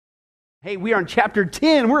Hey, we are in chapter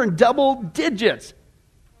 10. We're in double digits.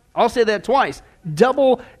 I'll say that twice.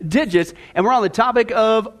 Double digits. And we're on the topic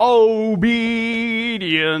of obedience.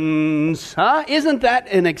 Isn't that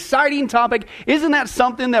an exciting topic? Isn't that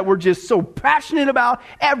something that we're just so passionate about?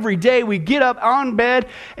 Every day we get up on bed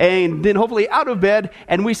and then hopefully out of bed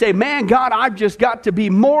and we say, man, God, I've just got to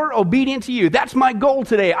be more obedient to you. That's my goal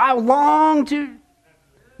today. I long to...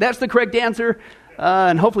 That's the correct answer.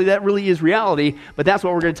 And hopefully that really is reality, but that's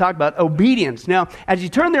what we're going to talk about, obedience. Now, as you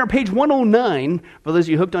turn there on page 109, for those of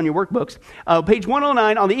you hooked on your workbooks, page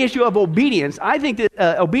 109 on the issue of obedience, I think that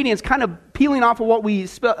obedience, kind of peeling off of what we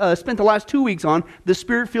spent the last 2 weeks on, the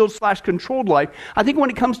spirit-filled / controlled life, I think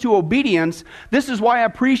when it comes to obedience, this is why I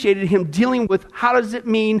appreciated him dealing with how does it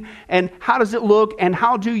mean, and how does it look, and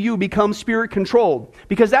how do you become spirit-controlled?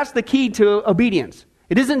 Because that's the key to obedience.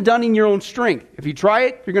 It isn't done in your own strength. If you try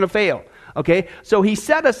it, you're going to fail. Okay, so he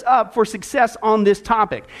set us up for success on this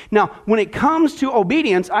topic. Now, when it comes to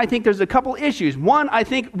obedience, I think there's a couple issues. One, I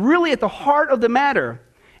think really at the heart of the matter,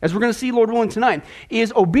 as we're going to see, Lord willing, tonight,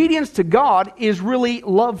 is obedience to God is really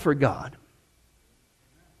love for God.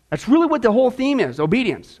 That's really what the whole theme is,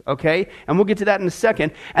 obedience, okay? And we'll get to that in a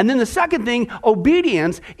second. And then the second thing,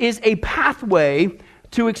 obedience is a pathway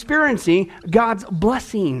to experiencing God's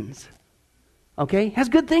blessings. Okay, has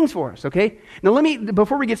good things for us, okay? Now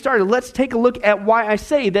before we get started, let's take a look at why I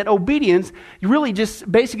say that obedience really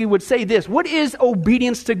just basically would say this. What is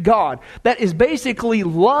obedience to God? That is basically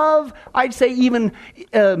love, I'd say even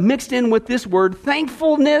mixed in with this word,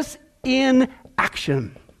 thankfulness in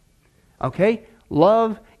action. Okay,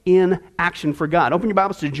 love in action for God. Open your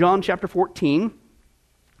Bibles to John chapter 14,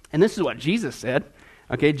 and this is what Jesus said.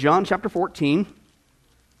 Okay, John chapter 14.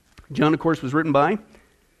 John, of course, was written by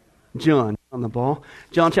John on the ball.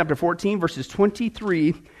 John chapter 14, verses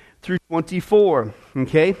 23 through 24.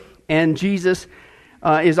 Okay? And Jesus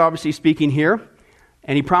is obviously speaking here.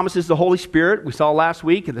 And he promises the Holy Spirit. We saw last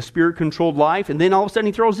week the Spirit-controlled life. And then all of a sudden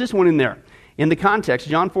he throws this one in there. In the context,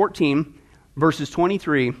 John 14, verses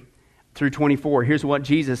 23 through 24. Here's what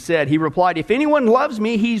Jesus said. He replied, if anyone loves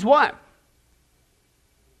me, he's what?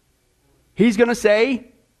 He's going to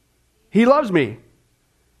say, he loves me.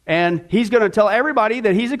 And he's going to tell everybody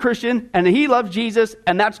that he's a Christian and that he loves Jesus,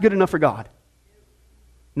 and that's good enough for God.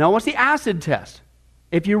 Now, what's the acid test?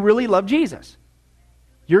 If you really love Jesus,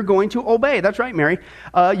 you're going to obey. That's right, Mary.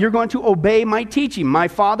 You're going to obey my teaching. My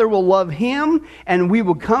Father will love him, and we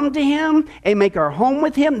will come to him and make our home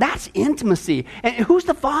with him. That's intimacy. And who's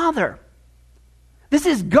the Father? This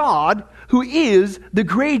is God, who is the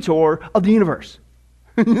creator of the universe.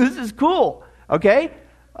 This is cool, okay?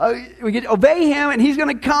 We get to obey him, and he's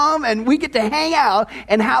going to come, and we get to hang out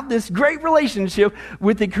and have this great relationship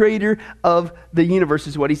with the creator of the universe,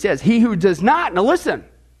 is what he says. He who does not, now listen,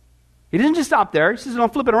 he doesn't just stop there. He says,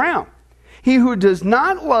 don't flip it around. He who does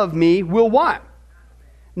not love me will what?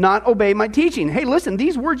 Not obey my teaching. Hey, listen,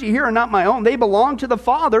 these words you hear are not my own. They belong to the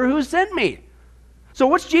Father who sent me. So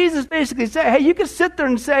what's Jesus basically say? Hey, you can sit there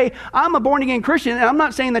and say, I'm a born-again Christian, and I'm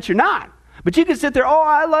not saying that you're not. But you could sit there, oh,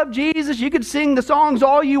 I love Jesus. You could sing the songs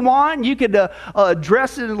all you want. You could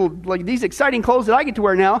dress in like these exciting clothes that I get to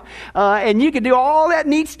wear now. And you could do all that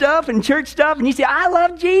neat stuff and church stuff. And you say, I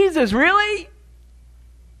love Jesus. Really?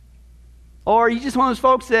 Or are you just one of those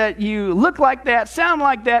folks that you look like that, sound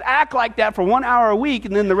like that, act like that for 1 hour a week,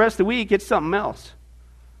 and then the rest of the week it's something else?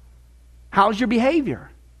 How's your behavior?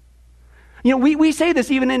 You know, we say this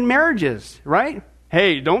even in marriages, right?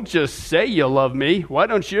 Hey, don't just say you love me. Why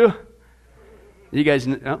don't you? You guys,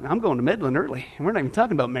 I'm going to Midland early, and we're not even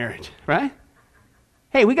talking about marriage, right?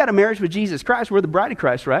 Hey, we got a marriage with Jesus Christ. We're the bride of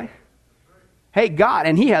Christ, right? Hey, God,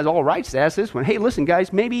 and he has all rights to ask this one. Hey, listen,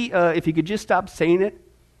 guys, maybe if you could just stop saying it,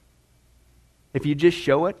 if you just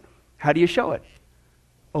show it, how do you show it?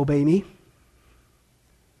 Obey me.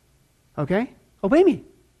 Okay? Obey me.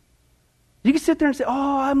 You can sit there and say,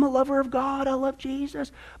 oh, I'm a lover of God. I love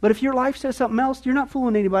Jesus. But if your life says something else, you're not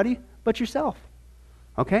fooling anybody but yourself.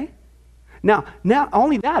 Okay? Now,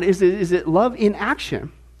 only that is it love in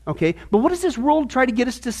action, okay? But what does this world try to get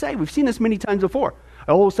us to say? We've seen this many times before.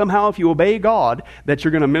 Oh, somehow if you obey God, that you're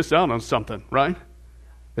going to miss out on something, right?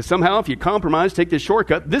 That somehow if you compromise, take this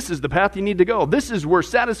shortcut, this is the path you need to go. This is where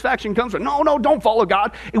satisfaction comes from. No, don't follow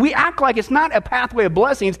God. We act like it's not a pathway of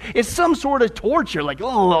blessings. It's some sort of torture, like,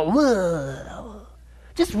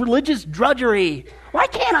 just religious drudgery. Why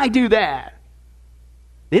can't I do that?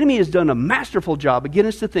 The enemy has done a masterful job of getting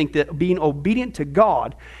us to think that being obedient to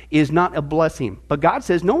God is not a blessing. But God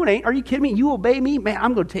says, no, it ain't. Are you kidding me? You obey me? Man,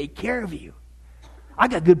 I'm going to take care of you. I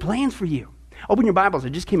got good plans for you. Open your Bibles. I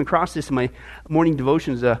just came across this in my morning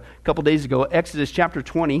devotions a couple days ago. Exodus chapter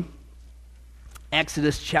 20.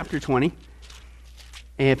 Exodus chapter 20.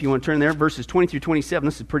 And if you want to turn there, verses 20 through 27,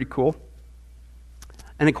 this is pretty cool.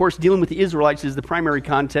 And of course, dealing with the Israelites is the primary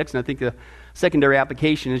context, and I think the secondary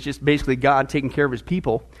application is just basically God taking care of his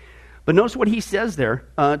people. But notice what he says there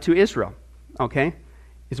to Israel, okay?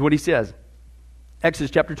 Is what he says.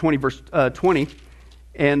 Exodus chapter 20, verse 20,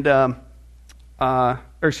 and,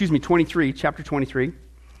 23, chapter 23,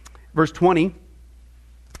 verse 20.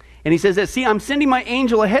 And he says that, see, I'm sending my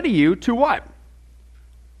angel ahead of you to what?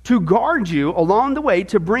 To guard you along the way,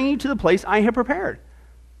 to bring you to the place I have prepared.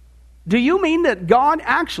 Do you mean that God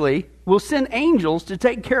actually will send angels to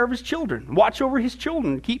take care of his children, watch over his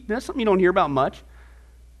children? That's something you don't hear about much.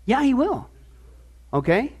 Yeah, he will.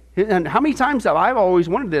 Okay? And how many times have I've always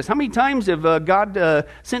wondered this? How many times have God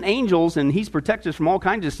sent angels and he's protected us from all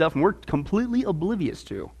kinds of stuff and we're completely oblivious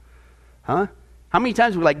to? Huh? How many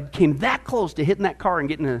times we came that close to hitting that car and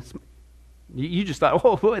getting a... You just thought,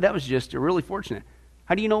 oh boy, that was just really fortunate.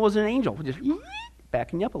 How do you know it was an angel? Just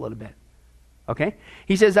backing you up a little bit. Okay?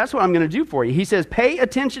 He says, that's what I'm going to do for you. He says, pay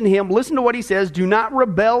attention to him. Listen to what he says. Do not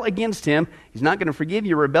rebel against him. He's not going to forgive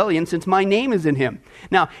your rebellion since my name is in him.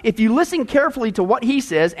 Now, if you listen carefully to what he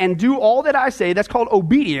says and do all that I say, that's called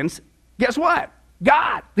obedience. Guess what?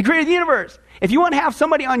 God, the creator of the universe. If you want to have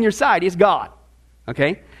somebody on your side, it's God.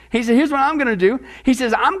 Okay? He said, here's what I'm going to do. He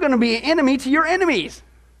says, I'm going to be an enemy to your enemies.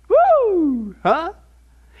 Woo! Huh?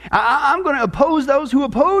 I'm going to oppose those who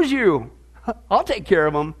oppose you. I'll take care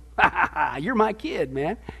of them. You're my kid,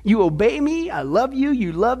 man. You obey me. I love you.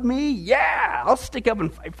 You love me. Yeah, I'll stick up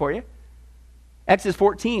and fight for you. Exodus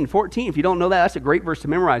 14. If you don't know that, that's a great verse to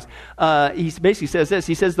memorize. He basically says this.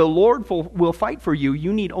 He says, the Lord will fight for you.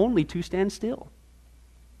 You need only to stand still.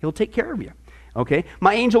 He'll take care of you. Okay?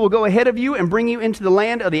 My angel will go ahead of you and bring you into the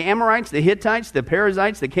land of the Amorites, the Hittites, the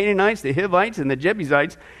Perizzites, the Canaanites, the Hivites, and the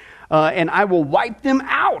Jebusites, and I will wipe them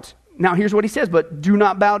out. Now, here's what he says, but do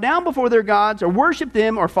not bow down before their gods or worship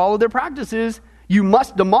them or follow their practices. You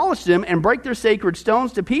must demolish them and break their sacred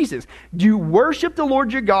stones to pieces. Do worship the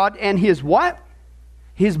Lord your God, and his what?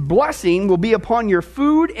 His blessing will be upon your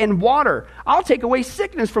food and water. I'll take away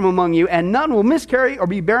sickness from among you, and none will miscarry or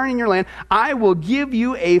be barren in your land. I will give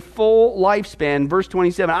you a full lifespan. Verse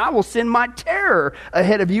 27, I will send my terror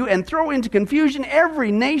ahead of you and throw into confusion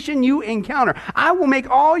every nation you encounter. I will make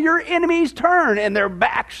all your enemies turn and their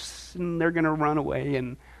backs, and they're going to run away.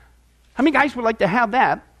 And how many guys would like to have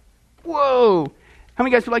that? Whoa! How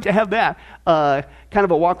many guys would like to have that kind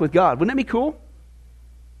of a walk with God? Wouldn't that be cool?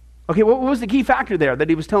 Okay, what was the key factor there that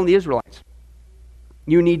he was telling the Israelites?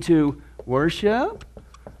 You need to worship.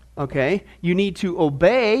 Okay, you need to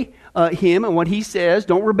obey him and what he says.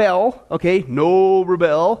 Don't rebel. Okay, no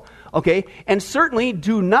rebel. Okay, and certainly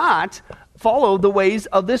do not follow the ways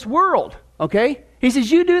of this world. Okay, he says,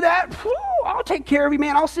 you do that, I'll take care of you,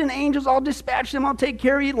 man. I'll send angels. I'll dispatch them. I'll take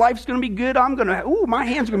care of you. Life's going to be good. My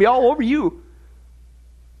hand's going to be all over you.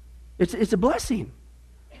 It's a blessing.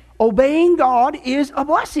 Obeying God is a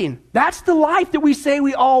blessing. That's the life that we say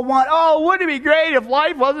we all want. Oh, wouldn't it be great if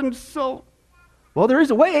life wasn't so... Well, there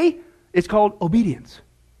is a way. It's called obedience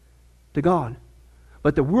to God.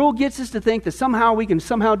 But the world gets us to think that somehow we can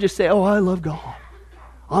just say, oh, I love God.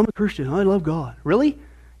 I'm a Christian. I love God. Really?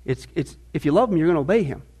 It's if you love him, you're going to obey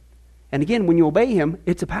him. And again, when you obey him,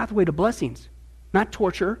 it's a pathway to blessings. Not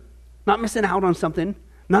torture. Not missing out on something.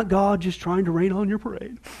 Not God just trying to rain on your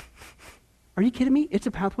parade. Are you kidding me? It's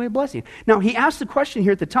a pathway of blessing. Now, he asks the question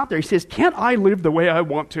here at the top there. He says, can't I live the way I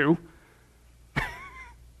want to?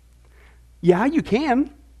 Yeah, you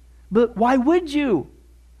can. But why would you?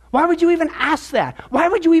 Why would you even ask that? Why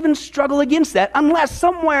would you even struggle against that unless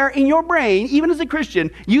somewhere in your brain, even as a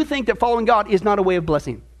Christian, you think that following God is not a way of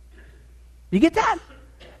blessing? You get that?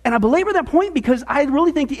 And I belabor that point because I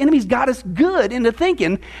really think the enemy's got us good into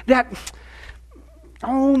thinking that,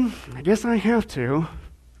 I guess I have to.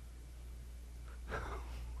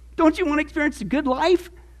 Don't you want to experience a good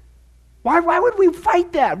life? Why would we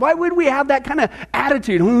fight that? Why would we have that kind of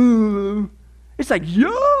attitude? It's like,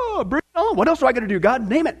 yeah, bring it on. What else do I got to do? God,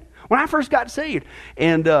 name it. When I first got saved,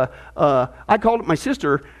 and I called up my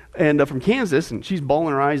sister and from Kansas, and she's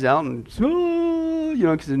bawling her eyes out, and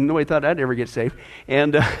because nobody thought I'd ever get saved,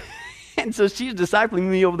 and so she's discipling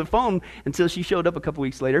me over the phone until she showed up a couple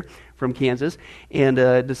weeks later from Kansas and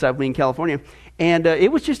discipled me in California. And there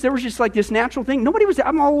was just like this natural thing.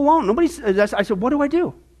 I'm all alone. I said, what do I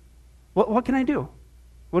do? What can I do?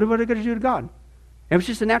 What am I going to do to God? And it was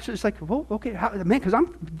just a natural, it's like, well, okay,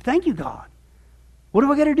 thank you, God. What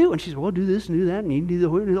do I got to do? And she said, well, do this and do that, and you do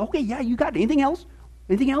the, okay, yeah, you got it. Anything else?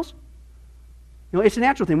 Anything else? It's a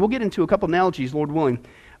natural thing. We'll get into a couple analogies, Lord willing,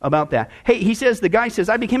 about that. Hey, the guy says,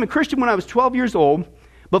 I became a Christian when I was 12 years old,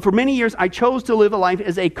 But for many years, I chose to live a life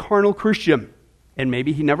as a carnal Christian. And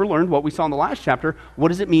maybe he never learned what we saw in the last chapter. What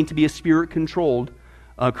does it mean to be a Spirit-controlled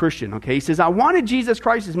Christian? Okay, he says, I wanted Jesus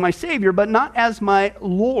Christ as my Savior, but not as my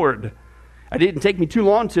Lord. It didn't take me too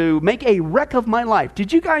long to make a wreck of my life.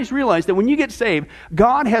 Did you guys realize that when you get saved,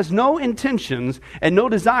 God has no intentions and no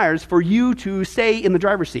desires for you to stay in the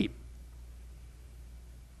driver's seat?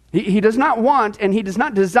 He does not want and he does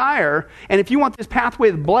not desire, and if you want this pathway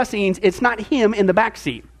of blessings, it's not him in the back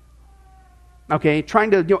seat. Okay,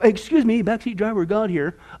 trying to, excuse me, backseat driver, God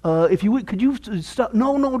here. If you would, could you stop?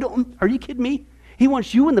 No, don't. Are you kidding me? He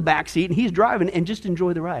wants you in the back seat, and he's driving, and just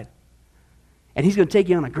enjoy the ride. And he's going to take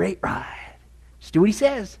you on a great ride. Just do what he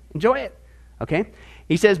says. Enjoy it. Okay?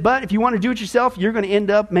 He says, but if you want to do it yourself, you're going to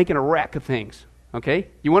end up making a wreck of things. Okay?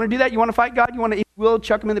 You want to do that? You want to fight God? You want to, if you will,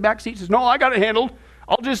 chuck him in the back seat? He says, no, I got it handled.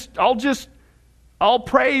 I'll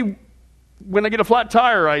pray when I get a flat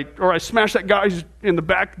tire, I smash that guy's in the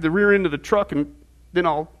back, the rear end of the truck, and then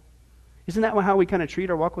Isn't that how we kind of treat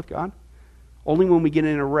our walk with God? Only when we get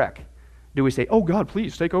in a wreck do we say, oh, God,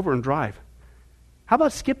 please take over and drive. How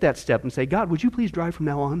about skip that step and say, God, would you please drive from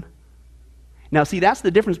now on? Now, see, that's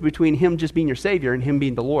the difference between him just being your Savior and him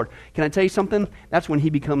being the Lord. Can I tell you something? That's when he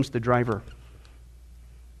becomes the driver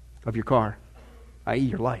of your car, i.e.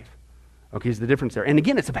 your life. Okay, is the difference there. And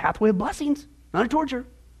again, it's a pathway of blessings, not a torture.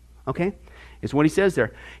 Okay? It's what he says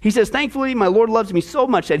there. He says, thankfully, my Lord loves me so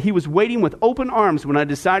much that he was waiting with open arms when I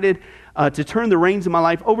decided to turn the reins of my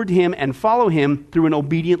life over to him and follow him through an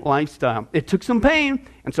obedient lifestyle. It took some pain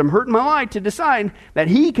and some hurt in my life to decide that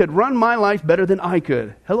he could run my life better than I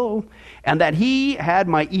could. Hello. And that he had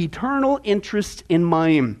my eternal interest in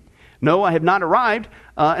mind. No, I have not arrived,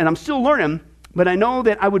 and I'm still learning, but I know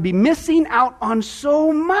that I would be missing out on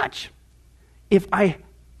so much if I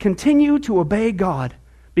continue to obey God.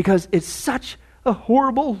 Because it's such a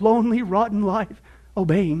horrible, lonely, rotten life,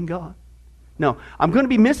 obeying God. No, I'm going to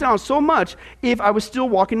be missing out so much if I was still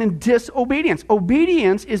walking in disobedience.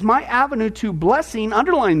 Obedience is my avenue to blessing,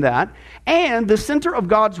 underline that, and the center of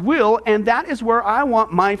God's will, and that is where I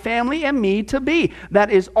want my family and me to be. That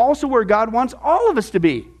is also where God wants all of us to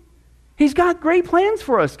be. He's got great plans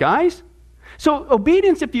for us, guys. So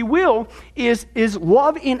obedience, if you will, is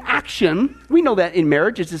love in action. We know that in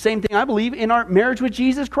marriage. It's the same thing, I believe, in our marriage with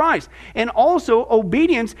Jesus Christ. And also,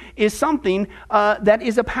 obedience is something that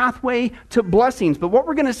is a pathway to blessings. But what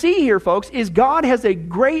we're going to see here, folks, is God has a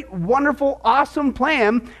great, wonderful, awesome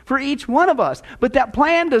plan for each one of us. But that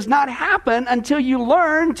plan does not happen until you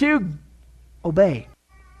learn to obey.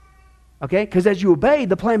 Okay? Because as you obey,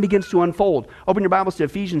 the plan begins to unfold. Open your Bibles to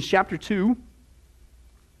Ephesians chapter 2.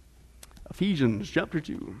 Ephesians chapter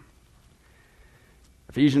 2.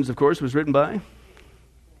 Ephesians, of course, was written by...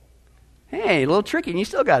 Hey, a little tricky, and you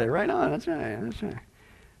still got it. Right on. That's right.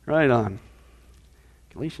 Right on.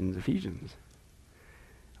 Galatians, Ephesians.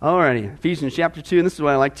 Alrighty, Ephesians chapter 2, and this is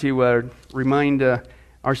what I like to remind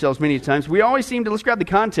ourselves many times. We always seem to, let's grab the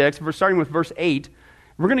context. We're starting with verse 8.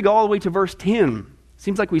 We're going to go all the way to verse 10.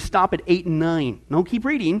 Seems like we stop at 8 and 9. No, keep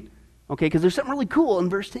reading, okay, because there's something really cool in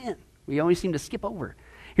verse 10. We always seem to skip over.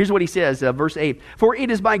 Here's what he says, verse 8. For it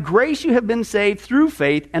is by grace you have been saved through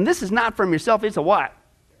faith, and this is not from yourself, it's a what?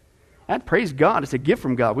 That, praise God, it's a gift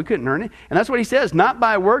from God. We couldn't earn it. And that's what he says, not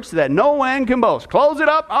by works so that no one can boast. Close it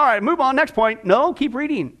up. All right, move on, next point. No, keep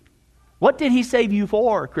reading. What did he save you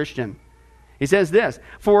for, Christian? He says this,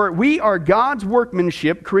 for we are God's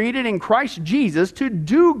workmanship created in Christ Jesus to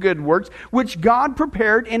do good works, which God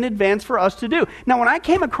prepared in advance for us to do. Now, when I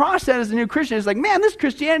came across that as a new Christian, it's like, man, this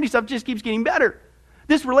Christianity stuff just keeps getting better.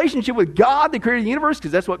 This relationship with God, the creator of the universe,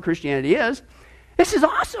 because that's what Christianity is, this is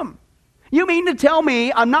awesome. You mean to tell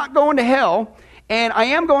me I'm not going to hell, and I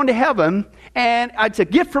am going to heaven, and it's a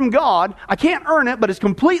gift from God. I can't earn it, but it's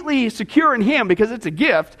completely secure in him because it's a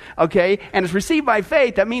gift, okay? And it's received by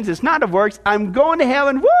faith. That means it's not of works. I'm going to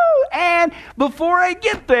heaven, woo! And before I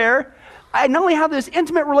get there, I not only have this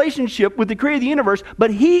intimate relationship with the creator of the universe,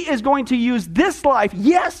 but he is going to use this life,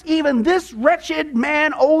 yes, even this wretched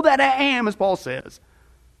man, oh, that I am, as Paul says,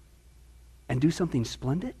 and do something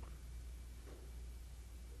splendid?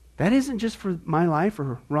 That isn't just for my life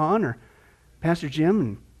or Ron or Pastor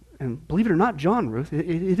Jim and believe it or not, John, Ruth.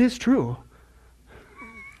 It is true.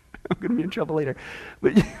 I'm going to be in trouble later.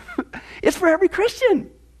 But it's for every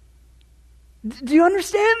Christian. Do you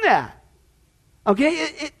understand that?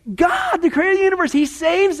 Okay? God, the creator of the universe, he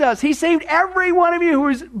saves us. He saved every one of you who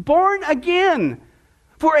is born again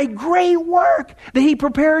for a great work that he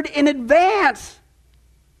prepared in advance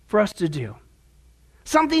for us to do.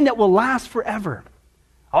 Something that will last forever.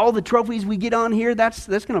 All the trophies we get on here, that's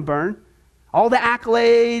going to burn. All the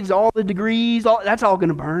accolades, all the degrees, that's all going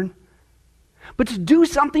to burn. but to do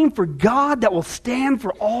something for God that will stand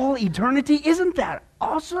for all eternity. Isn't that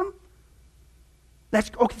awesome? That's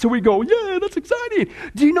okay. So we go, yeah, that's exciting.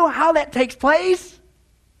 Do you know how that takes place?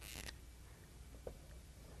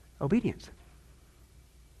 Obedience.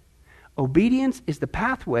 Obedience is the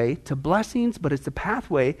pathway to blessings, but it's the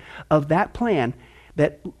pathway of that plan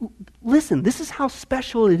that, listen, this is how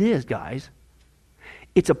special it is, guys.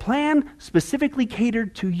 It's a plan specifically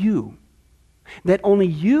catered to you, that only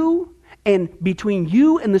you and between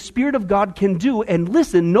you and the Spirit of God can do. And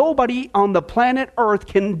listen, nobody on the planet Earth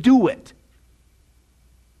can do it.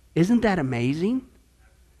 Isn't that amazing?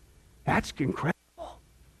 That's incredible.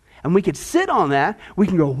 And we could sit on that. We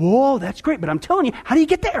can go, whoa, that's great. But I'm telling you, how do you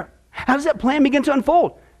get there? How does that plan begin to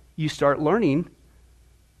unfold? You start learning.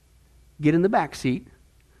 Get in the back seat.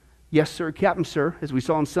 Yes, sir, Captain, sir. As we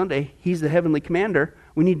saw on Sunday, he's the heavenly commander.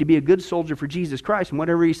 We need to be a good soldier for Jesus Christ. And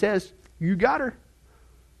whatever he says, you got her.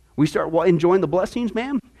 We start enjoying the blessings,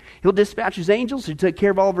 man. He'll dispatch his angels to take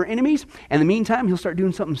care of all of our enemies. And in the meantime, he'll start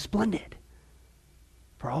doing something splendid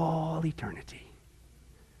for all eternity.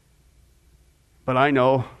 But I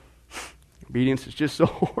know obedience is just so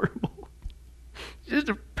horrible. It's just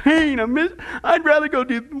a pain. I'd rather go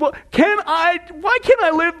do... Why can't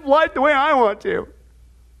I live life the way I want to?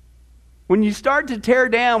 When you start to tear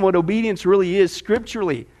down what obedience really is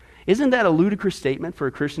scripturally, isn't that a ludicrous statement for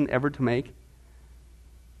a Christian ever to make?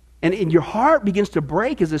 And your heart begins to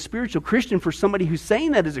break as a spiritual Christian for somebody who's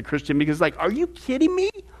saying that as a Christian, because like, are you kidding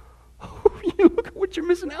me? Look at what you're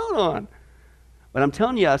missing out on. But I'm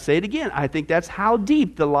telling you, I'll say it again, I think that's how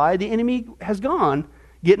deep the lie the enemy has gone,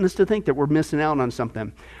 getting us to think that we're missing out on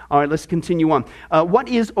something. All right, let's continue on. What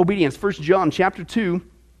is obedience? 1 John chapter 2,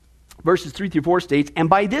 verses 3 through 4 states, and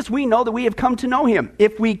by this we know that we have come to know him,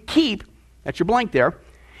 if we keep, that's your blank there,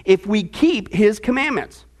 if we keep his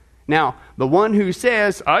commandments. Now, the one who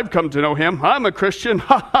says, I've come to know him, I'm a Christian,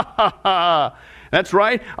 ha ha ha ha, that's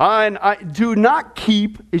right, I do not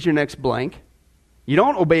keep, is your next blank. You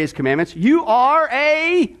don't obey his commandments. You are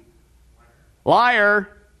a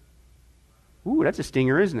liar. Ooh, that's a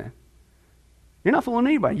stinger, isn't it? You're not fooling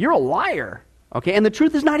anybody. You're a liar. Okay, and the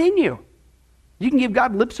truth is not in you. You can give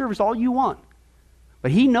God lip service all you want,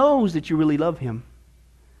 but he knows that you really love him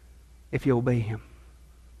if you obey him.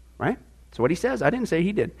 Right? That's what he says. I didn't say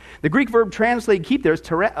he did. The Greek verb translated keep there is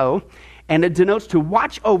tereo, and it denotes to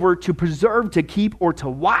watch over, to preserve, to keep, or to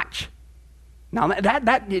watch. Now,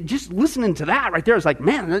 that just listening to that right there is like,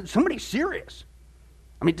 man, somebody's serious.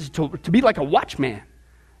 I mean, to be like a watchman.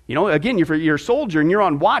 You know, again, you're a soldier and you're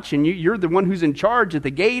on watch, and you're the one who's in charge at the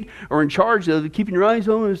gate or in charge of keeping your eyes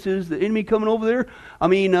on. Is the enemy coming over there? I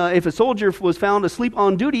mean, if a soldier was found asleep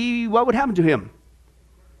on duty, what would happen to him?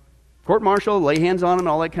 Court-martial, lay hands on him,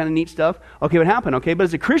 all that kind of neat stuff. Okay, what happened? Okay, but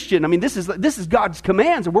as a Christian, I mean, this is God's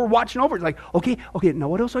commands, and we're watching over. It's like, okay, now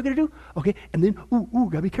what else I got to do? Okay, and then,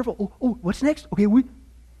 gotta be careful. Oh, what's next? Okay,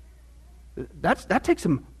 that takes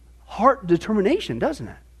some heart determination, doesn't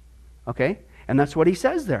it? Okay, and that's what he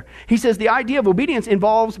says there. He says the idea of obedience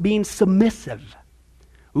involves being submissive.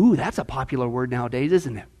 Ooh, that's a popular word nowadays,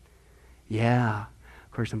 isn't it? Yeah,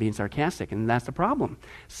 of course I'm being sarcastic, and that's the problem.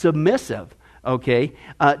 Submissive. Okay,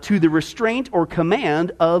 to the restraint or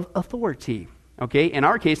command of authority. Okay, in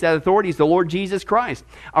our case, that authority is the Lord Jesus Christ.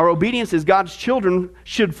 Our obedience as God's children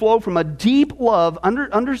should flow from a deep love,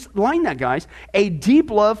 underline that, guys, a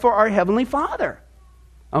deep love for our Heavenly Father.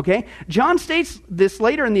 Okay, John states this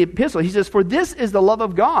later in the epistle. He says, for this is the love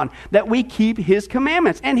of God, that we keep his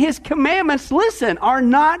commandments. And his commandments, listen, are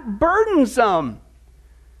not burdensome.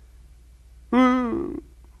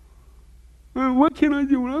 What can I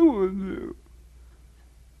do what I want to do?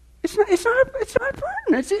 It's not a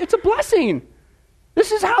burden. It's a blessing.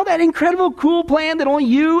 This is how that incredible, cool plan that only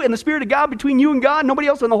you and the Spirit of God, between you and God, nobody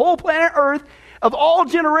else on the whole planet Earth, of all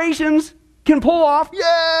generations, can pull off.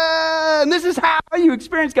 Yeah! And this is how you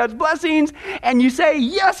experience God's blessings. And you say,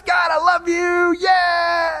 yes, God, I love you.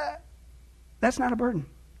 Yeah! That's not a burden.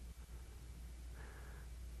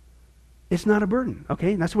 It's not a burden.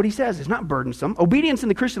 Okay? And that's what he says. It's not burdensome. Obedience in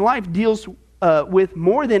the Christian life deals with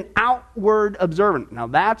more than outward observance. Now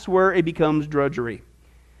that's where it becomes drudgery.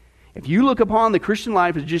 If you look upon the Christian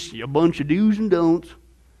life as just a bunch of do's and don'ts,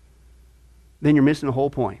 then you're missing the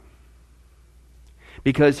whole point.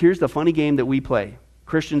 Because here's the funny game that we play.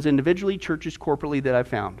 Christians individually, churches corporately, that I've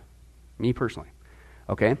found. Me personally.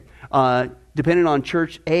 Okay? Depending on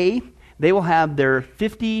church A, they will have their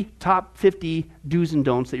top 50 do's and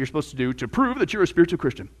don'ts that you're supposed to do to prove that you're a spiritual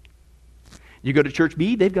Christian. You go to church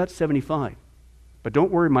B, they've got 75. But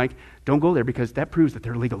don't worry, Mike, don't go there, because that proves that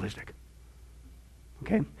they're legalistic.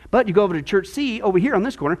 Okay? But you go over to church C over here on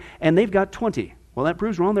this corner, and they've got 20. Well, that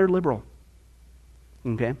proves wrong, they're liberal.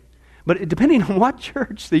 Okay? But depending on what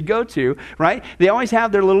church they go to, right, they always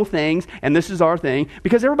have their little things, and this is our thing,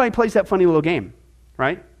 because everybody plays that funny little game,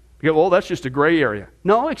 right? You go, well, that's just a gray area.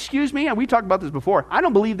 No, excuse me, and we talked about this before. I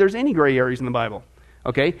don't believe there's any gray areas in the Bible.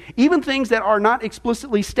 Okay? Even things that are not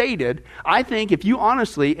explicitly stated, I think if you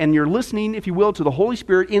honestly, and you're listening, if you will, to the Holy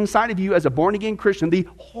Spirit inside of you as a born-again Christian, the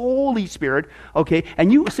Holy Spirit, okay,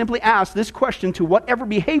 and you simply ask this question to whatever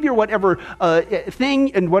behavior, whatever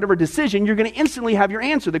thing, and whatever decision, you're going to instantly have your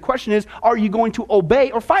answer. The question is, are you going to obey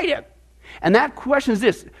or fight it? And that question is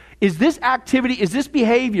this: is this activity, is this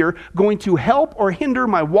behavior going to help or hinder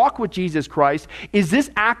my walk with Jesus Christ? Is this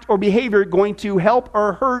act or behavior going to help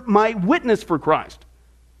or hurt my witness for Christ?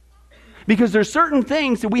 Because there's certain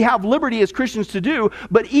things that we have liberty as Christians to do,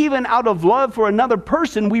 but even out of love for another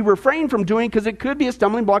person, we refrain from doing because it could be a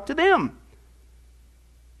stumbling block to them.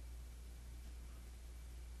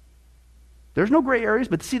 There's no gray areas,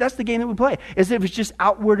 but see, that's the game that we play, as if it's just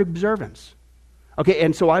outward observance. Okay,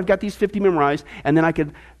 and so I've got these 50 memorized, and then I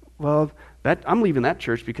could, well, I'm leaving that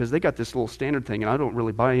church because they got this little standard thing, and I don't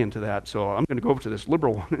really buy into that, so I'm going to go over to this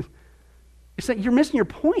liberal one. It's like you're missing your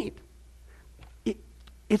point.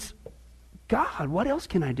 It's, God, what else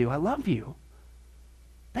can I do? I love you.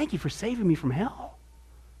 Thank you for saving me from hell.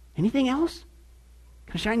 Anything else?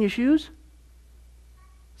 Can I shine your shoes?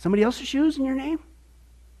 Somebody else's shoes in your name?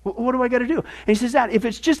 What do I got to do? And he says that if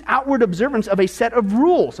it's just outward observance of a set of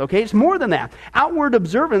rules, okay, it's more than that. Outward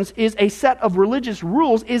observance is a set of religious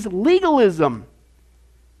rules, is legalism.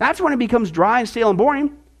 That's when it becomes dry and stale and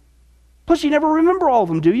boring. Plus, you never remember all of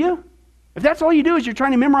them, do you? If that's all you do is you're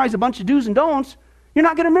trying to memorize a bunch of do's and don'ts, you're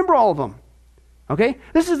not going to remember all of them. Okay?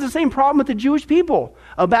 This is the same problem with the Jewish people.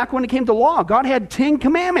 Back when it came to law, God had 10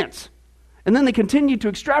 commandments. And then they continued to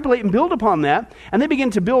extrapolate and build upon that. And they began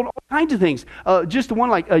to build all kinds of things. Just the one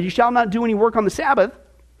like, you shall not do any work on the Sabbath.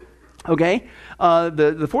 Okay?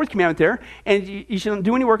 The fourth commandment there. And you shall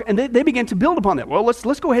do any work. And they began to build upon that. Well,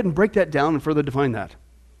 let's go ahead and break that down and further define that.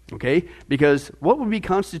 Okay? Because what would be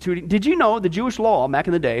constituting... Did you know the Jewish law back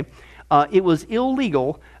in the day, it was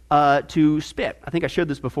illegal to spit? I think I shared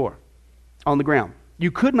this before. On the ground. You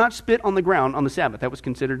could not spit on the ground on the Sabbath. That was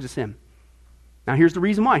considered a sin. Now here's the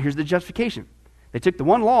reason why. Here's the justification. They took the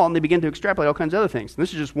one law and they began to extrapolate all kinds of other things. And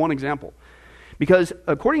this is just one example. Because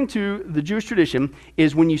according to the Jewish tradition,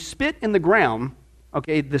 is when you spit in the ground,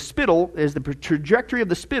 okay, the spittle, as the trajectory of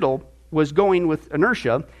the spittle was going with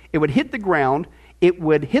inertia, it would hit the ground, it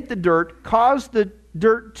would hit the dirt, cause the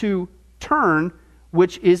dirt to turn,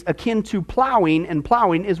 which is akin to plowing, and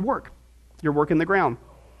plowing is work. You're working the ground.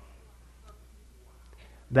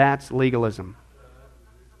 That's legalism.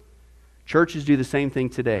 Churches do the same thing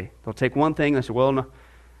today. They'll take one thing and they say, well, no,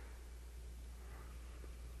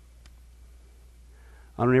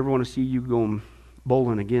 I don't ever want to see you going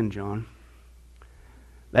bowling again, John.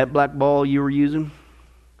 That black ball you were using,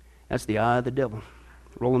 that's the eye of the devil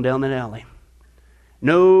rolling down that alley.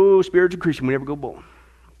 No spiritual Christian would ever go bowling.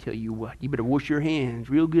 Tell you what, you better wash your hands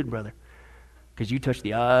real good, brother, because you touched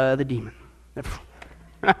the eye of the demon.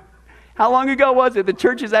 How long ago was it the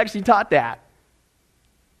churches actually taught that?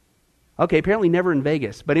 Okay, apparently never in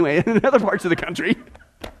Vegas. But anyway, in other parts of the country.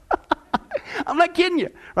 I'm not kidding you,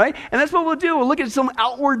 right? And that's what we'll do. We'll look at some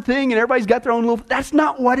outward thing and everybody's got their own little... That's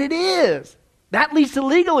not what it is. That leads to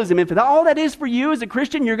legalism. If all that is for you as a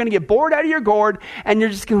Christian, you're going to get bored out of your gourd and you're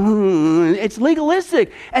just going, it's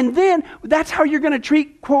legalistic. And then that's how you're going to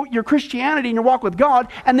treat, quote, your Christianity and your walk with God.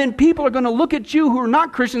 And then people are going to look at you who are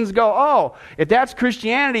not Christians and go, oh, if that's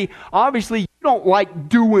Christianity, obviously you don't like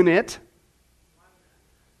doing it.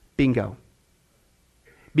 Bingo.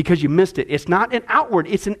 Because you missed it. It's not an outward,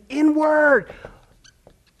 it's an inward.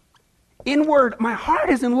 Inward. My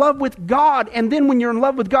heart is in love with God. And then when you're in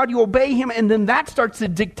love with God, you obey Him. And then that starts to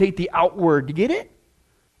dictate the outward. You get it?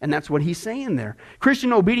 And that's what he's saying there.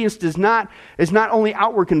 Christian obedience is not only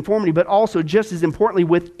outward conformity, but also just as importantly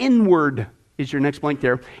with inward, is your next blank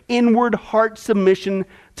there. Inward heart submission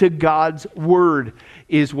to God's word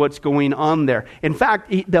is what's going on there. In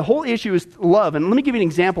fact, the whole issue is love. And let me give you an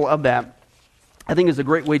example of that. I think it's a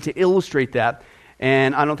great way to illustrate that.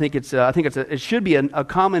 And I don't think it should be a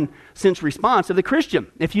common sense response of the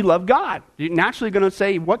Christian. If you love God, you're naturally going to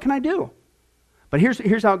say, what can I do? But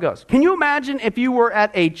here's how it goes. Can you imagine if you were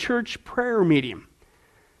at a church prayer meeting?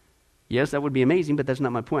 Yes, that would be amazing, but that's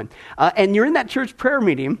not my point. And you're in that church prayer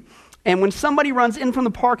meeting, and when somebody runs in from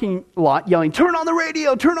the parking lot yelling, turn on the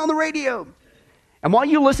radio, turn on the radio. And while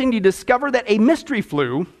you're listening, you discover that a mystery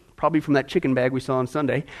flu, probably from that chicken bag we saw on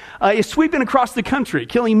Sunday, is sweeping across the country,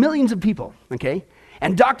 killing millions of people, okay?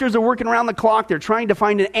 And doctors are working around the clock. They're trying to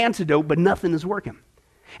find an antidote, but nothing is working.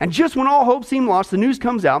 And just when all hope seemed lost, the news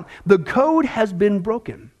comes out, the code has been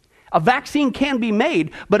broken. A vaccine can be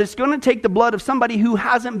made, but it's going to take the blood of somebody who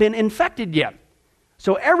hasn't been infected yet.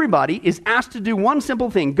 So everybody is asked to do one simple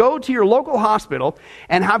thing. Go to your local hospital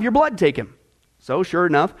and have your blood taken. So sure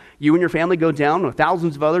enough, you and your family go down with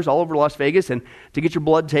thousands of others all over Las Vegas and to get your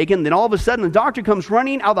blood taken. Then all of a sudden, the doctor comes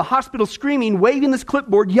running out of the hospital screaming, waving this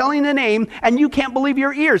clipboard, yelling a name, and you can't believe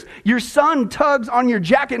your ears. Your son tugs on your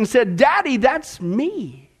jacket and said, "Daddy, that's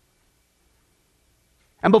me."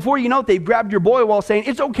 And before you know it, they've grabbed your boy while saying,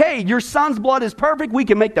 "It's okay, your son's blood is perfect, we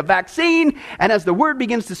can make the vaccine." And as the word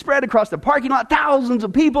begins to spread across the parking lot, thousands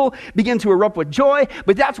of people begin to erupt with joy.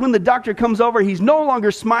 But that's when the doctor comes over. He's no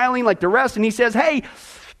longer smiling like the rest, and he says, "Hey,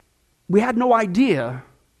 we had no idea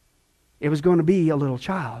it was going to be a little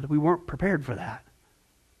child. We weren't prepared for that.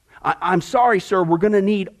 I'm sorry, sir, we're going to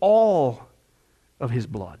need all of his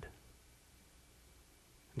blood."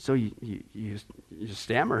 And so you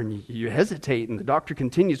stammer and you hesitate, and the doctor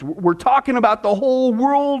continues, "We're talking about the whole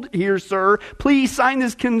world here, sir. Please sign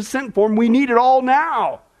this consent form. We need it all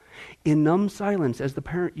now." In numb silence, as the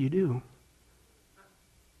parent you do.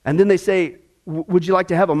 And then they say, "Would you like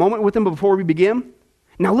to have a moment with him before we begin?"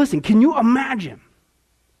 Now listen, can you imagine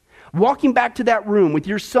walking back to that room with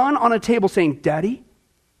your son on a table saying, "Daddy,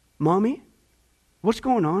 Mommy, what's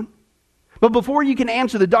going on?" But before you can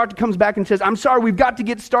answer, the doctor comes back and says, "I'm sorry, we've got to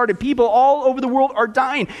get started. People all over the world are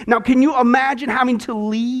dying." Now, can you imagine having to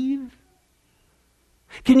leave?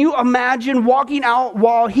 Can you imagine walking out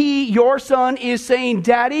while your son, is saying,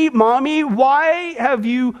 "Daddy, Mommy, why have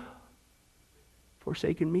you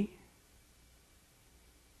forsaken me?"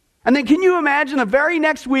 And then can you imagine the very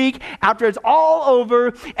next week, after it's all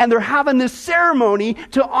over, and they're having this ceremony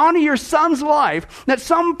to honor your son's life, that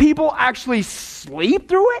some people actually sleep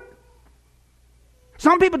through it?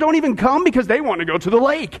 Some people don't even come because they want to go to the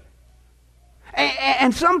lake.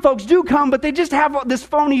 And some folks do come, but they just have this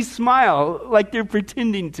phony smile, like they're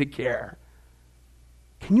pretending to care.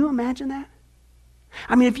 Can you imagine that?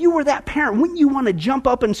 I mean, if you were that parent, wouldn't you want to jump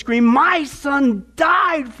up and scream, "My son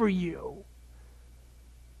died for you"?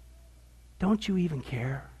 Don't you even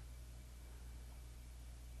care?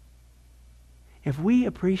 If we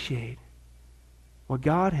appreciate what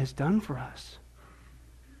God has done for us,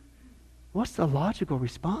 what's the logical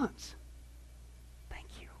response? Thank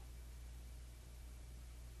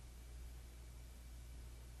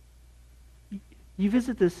you. You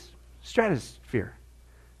visit this stratosphere,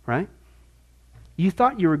 right? You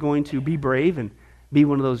thought you were going to be brave and be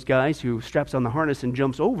one of those guys who straps on the harness and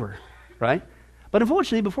jumps over, right? But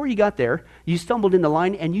unfortunately, before you got there, you stumbled in the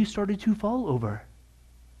line and you started to fall over.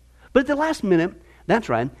 But at the last minute, that's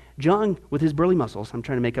right, John with his burly muscles, I'm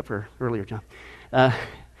trying to make up for earlier, John,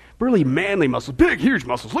 burly, manly muscles, big, huge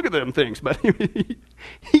muscles. Look at them things. But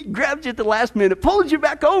he grabs you at the last minute, pulls you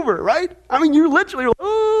back over, right? I mean, you literally,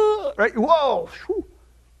 right? Whoa. Whew.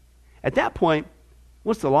 At that point,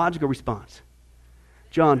 what's the logical response?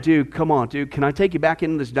 "John, dude, come on, dude. Can I take you back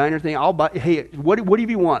into this diner thing? I'll buy. Hey, what do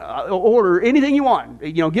you want? Order anything you want.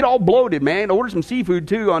 You know, get all bloated, man. Order some seafood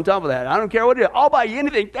too on top of that. I don't care what it is. I'll buy you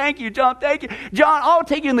anything. Thank you, John. Thank you, John. I'll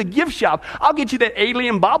take you in the gift shop. I'll get you that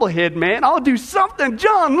alien bobblehead, man. I'll do something,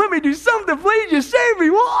 John. Let me do something, please. Just save me.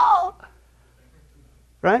 Whoa!"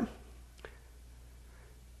 Right?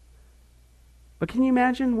 But can you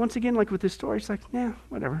imagine once again, like with this story? It's like, yeah,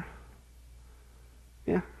 whatever.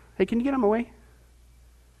 Yeah. Hey, can you get him away?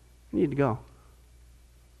 I need to go.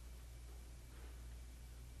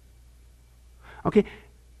 Okay,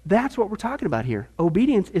 that's what we're talking about here.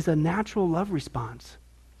 Obedience is a natural love response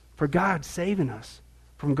for God saving us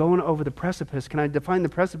from going over the precipice. Can I define the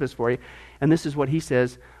precipice for you? And this is what he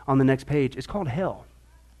says on the next page. It's called hell.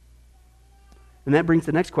 And that brings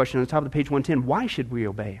the next question on the top of the page 110. Why should we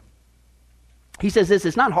obey? He says this,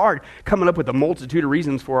 it's not hard coming up with a multitude of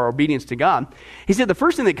reasons for our obedience to God. He said the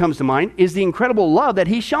first thing that comes to mind is the incredible love that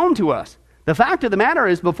he's shown to us. The fact of the matter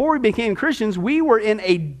is, before we became Christians, we were in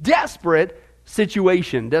a desperate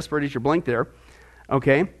situation. Desperate is your blank there.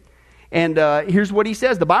 Okay? And here's what he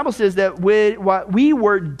says. The Bible says that we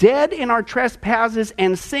were dead in our trespasses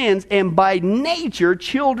and sins, and by nature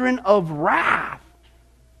children of wrath.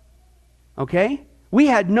 Okay? We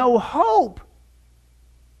had no hope.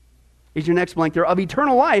 Is your next blank there, of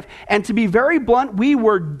eternal life. And to be very blunt, we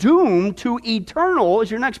were doomed to eternal,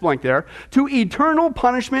 is your next blank there, to eternal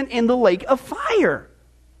punishment in the lake of fire.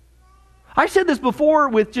 I said this before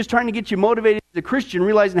with just trying to get you motivated as a Christian,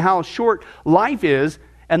 realizing how short life is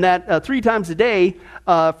and that 3 times a day,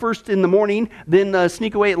 first in the morning, then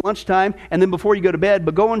sneak away at lunchtime, and then before you go to bed,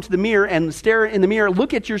 but go into the mirror and stare in the mirror,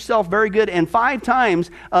 look at yourself very good, and 5 times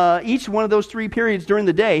each one of those 3 periods during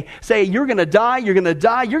the day, say, you're going to die, you're going to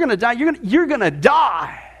die, you're going to die, you're going to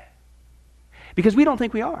die. Because we don't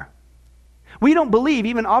think we are. We don't believe,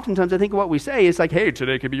 even oftentimes I think what we say is like, hey,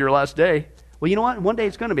 today could be your last day. Well, you know what? One day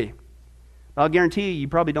it's going to be. I'll guarantee you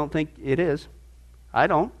probably don't think it is. I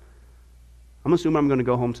don't. I'm assuming I'm going to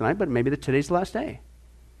go home tonight, but maybe today's the last day.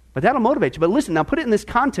 But that'll motivate you. But listen, now put it in this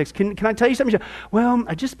context. Can I tell you something? Well,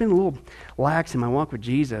 I've just been a little lax in my walk with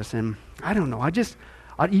Jesus, and I don't know.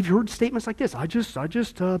 You've heard statements like this. I just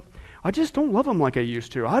don't love him like I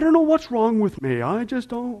used to. I don't know what's wrong with me. I just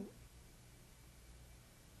don't.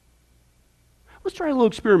 Let's try a little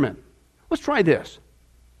experiment. Let's try this.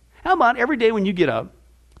 How about every day when you get up,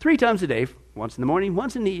 3 times a day, once in the morning,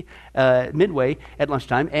 once in the midway at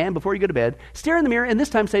lunchtime, and before you go to bed, stare in the mirror and this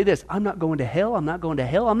time say this, I'm not going to hell, I'm not going to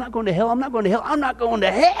hell, I'm not going to hell, I'm not going to hell, I'm not going to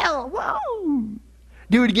hell. Whoa!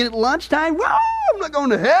 Do it again at lunchtime. Whoa! I'm not going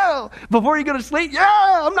to hell. Before you go to sleep,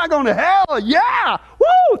 yeah, I'm not going to hell. Yeah!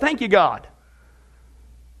 Woo! Thank you, God.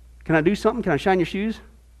 Can I do something? Can I shine your shoes?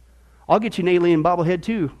 I'll get you an alien bobblehead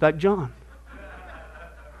too, like John.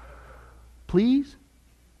 Please?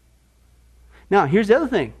 Now, here's the other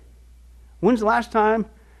thing. When's the last time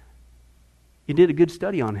you did a good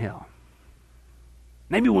study on hell?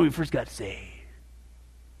 Maybe when we first got saved.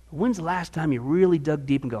 When's the last time you really dug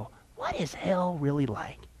deep and go, what is hell really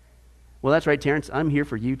like? Well, that's right, Terrence. I'm here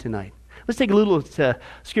for you tonight. Let's take a little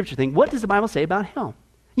scripture thing. What does the Bible say about hell?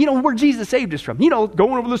 You know, where Jesus saved us from. You know,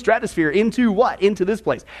 going over the stratosphere into what? Into this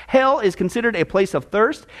place. Hell is considered a place of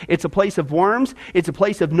thirst. It's a place of worms. It's a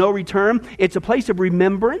place of no return. It's a place of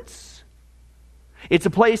remembrance. It's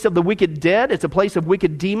a place of the wicked dead. It's a place of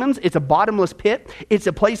wicked demons. It's a bottomless pit. It's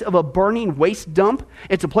a place of a burning waste dump.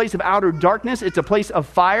 It's a place of outer darkness. It's a place of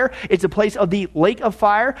fire. It's a place of the lake of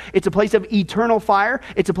fire. It's a place of eternal fire.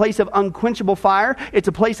 It's a place of unquenchable fire. It's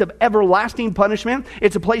a place of everlasting punishment.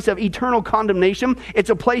 It's a place of eternal condemnation.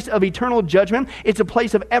 It's a place of eternal judgment. It's a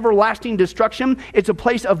place of everlasting destruction. It's a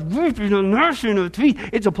place of weeping and gnashing of teeth.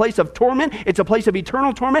 It's a place of torment. It's a place of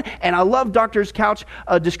eternal torment. And I love Dr. Couch's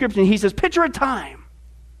description. He says, picture a time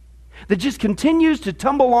that just continues to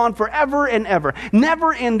tumble on forever and ever,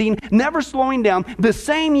 never ending, never slowing down, the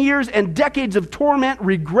same years and decades of torment,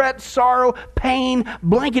 regret, sorrow, pain,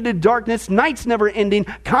 blanketed darkness, nights never ending,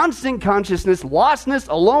 constant consciousness, lostness,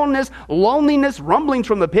 aloneness, loneliness, rumblings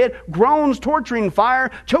from the pit, groans, torturing fire,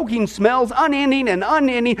 choking smells, unending and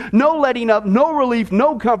unending, no letting up, no relief,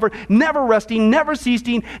 no comfort, never resting, never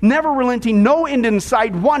ceasing, never relenting, no end in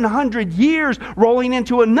sight, 100 years rolling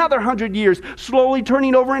into another 100 years, slowly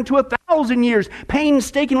turning over into 1,000 years,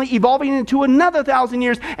 painstakingly evolving into another 1,000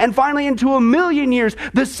 years, and finally into 1,000,000 years.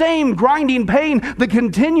 The same grinding pain, the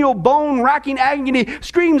continual bone-racking agony,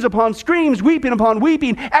 screams upon screams, weeping upon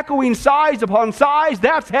weeping, echoing sighs upon sighs.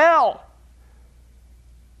 That's hell.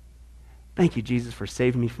 Thank you, Jesus, for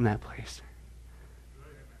saving me from that place.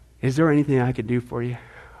 Is there anything I could do for you?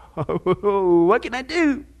 Oh, what can I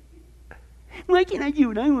do? What can I do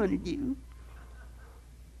what I want to do?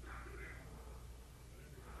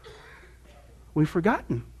 We've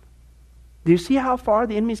forgotten. Do you see how far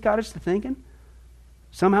the enemy's got us to thinking?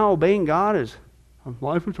 Somehow obeying God is a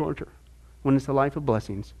life of torture when it's a life of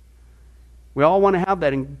blessings. We all want to have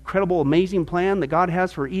that incredible, amazing plan that God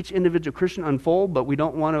has for each individual Christian unfold, but we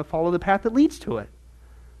don't want to follow the path that leads to it.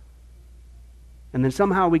 And then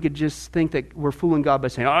somehow we could just think that we're fooling God by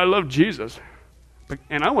saying, I love Jesus,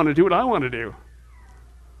 and I want to do what I want to do.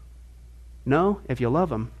 No, if you love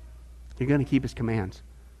him, you're going to keep his commands.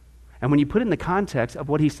 And when you put it in the context of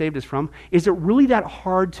what he saved us from, is it really that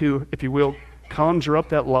hard to, if you will, conjure up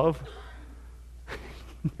that love?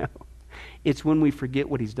 No. It's when we forget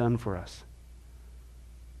what he's done for us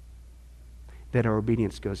that our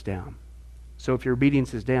obedience goes down. So if your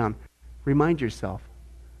obedience is down, remind yourself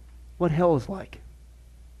what hell is like,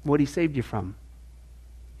 what he saved you from,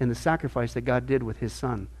 and the sacrifice that God did with his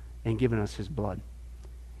son and giving us his blood.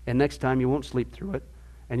 And next time you won't sleep through it,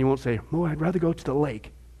 and you won't say, oh, I'd rather go to the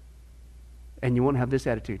lake. And you won't have this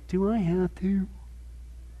attitude, do I have to?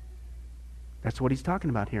 That's what he's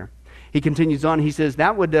talking about here. He continues on, he says,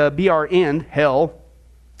 that would be our end, hell,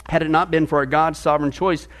 had it not been for our God's sovereign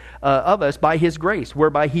choice of us by his grace,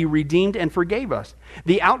 whereby he redeemed and forgave us.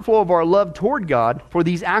 The outflow of our love toward God for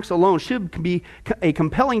these acts alone should be a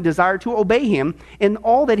compelling desire to obey him in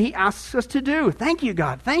all that he asks us to do. Thank you,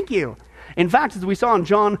 God. Thank you. In fact, as we saw in 1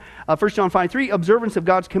 John 5:3, observance of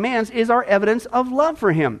God's commands is our evidence of love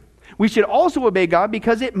for him. We should also obey God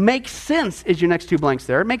because it makes sense, is your next 2 blanks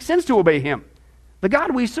there. It makes sense to obey him. The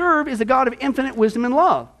God we serve is a God of infinite wisdom and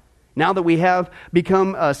love. Now that we have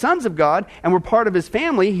become sons of God and we're part of his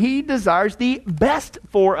family, he desires the best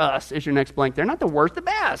for us, is your next blank there. Not the worst, the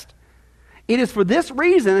best. It is for this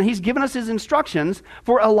reason that he's given us his instructions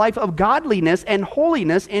for a life of godliness and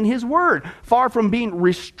holiness in his word. Far from being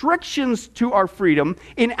restrictions to our freedom,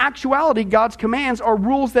 in actuality, God's commands are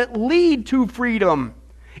rules that lead to freedom.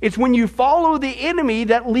 It's when you follow the enemy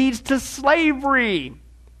that leads to slavery.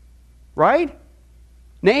 Right?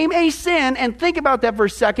 Name a sin and think about that for a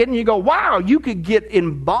second and you go, wow, you could get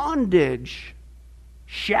in bondage,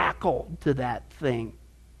 shackled to that thing,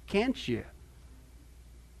 can't you?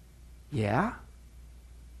 Yeah.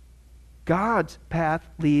 God's path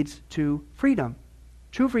leads to freedom.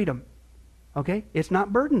 True freedom. Okay? It's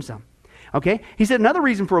not burdensome. Okay? He said another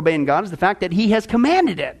reason for obeying God is the fact that he has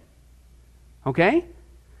commanded it. Okay?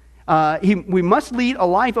 We must lead a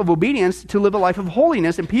life of obedience to live a life of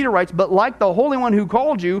holiness. And Peter writes, but like the Holy One who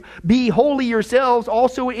called you, be holy yourselves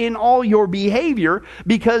also in all your behavior,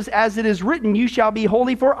 because as it is written, you shall be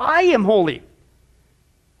holy, for I am holy.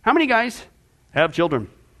 How many guys have children?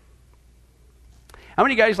 How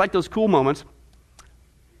many guys like those cool moments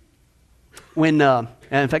when, and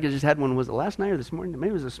in fact I just had one, was it last night or this morning?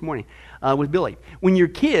 Maybe it was this morning, with Billy. When your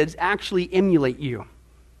kids actually emulate you.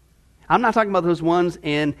 I'm not talking about those ones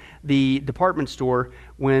in the department store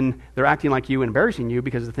when they're acting like you and embarrassing you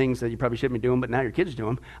because of the things that you probably shouldn't be doing, but now your kids do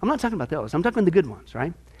them. I'm not talking about those. I'm talking about the good ones,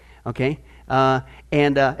 right? Okay?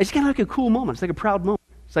 It's kind of like a cool moment. It's like a proud moment.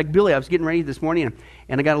 It's like Billy, I was getting ready this morning,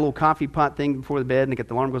 and I got a little coffee pot thing before the bed, and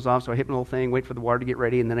the alarm goes off, so I hit my little thing, wait for the water to get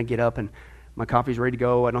ready, and then I get up, and my coffee's ready to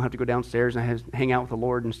go. I don't have to go downstairs, and I have to hang out with the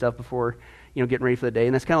Lord and stuff before, getting ready for the day.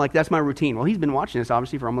 And that's kind of like, that's my routine. Well, he's been watching this,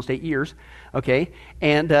 obviously, for almost 8 years, okay?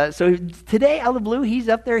 And so today, out of the blue, he's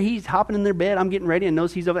up there, he's hopping in their bed, I'm getting ready, and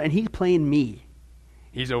knows he's over there, and he's playing me.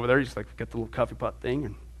 He's over there, he's like, got the little coffee pot thing,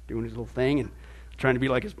 and doing his little thing, and trying to be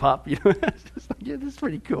like his pop, It's just like, yeah, this is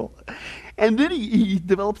pretty cool. And then he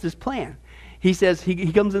develops this plan. He says,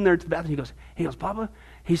 he comes in there to the bathroom, he goes, Papa,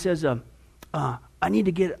 he says, I need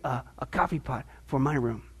to get a coffee pot for my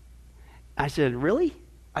room. I said, really?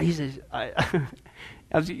 He says,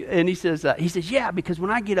 and he says, yeah, because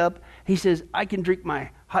when I get up, he says, I can drink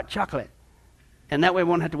my hot chocolate. And that way I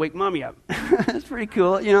won't have to wake Mommy up. That's pretty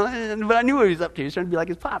cool, but I knew what he was up to. He was trying to be like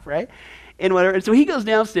his pop, right? And whatever. And so he goes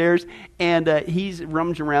downstairs, and he's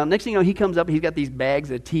rummaging around. Next thing you know, he comes up, he's got these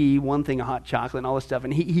bags of tea, one thing of hot chocolate, and all this stuff.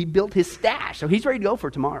 And he built his stash, so he's ready to go for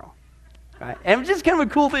tomorrow. Right? And it's just kind of a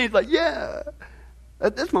cool thing. He's like, yeah,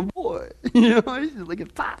 that's my boy. He's just like his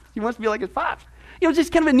pops. He wants to be like his pops. It's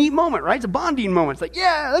just kind of a neat moment, right? It's a bonding moment. It's like,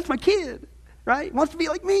 yeah, that's my kid, right? He wants to be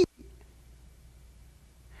like me.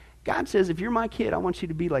 God says, if you're my kid, I want you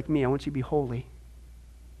to be like me. I want you to be holy.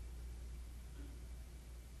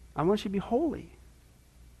 I want you to be holy.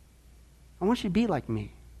 I want you to be like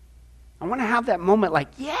me. I want to have that moment like,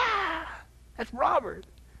 yeah, that's Robert.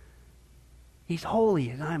 He's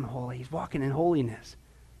holy as I'm holy. He's walking in holiness.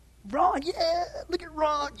 Ron, yeah, look at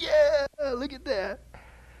Ron, yeah, look at that.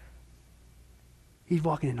 He's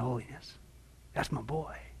walking in holiness. That's my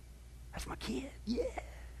boy. That's my kid, yeah.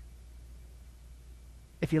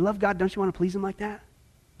 If you love God, don't you want to please him like that?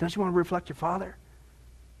 Don't you want to reflect your Father?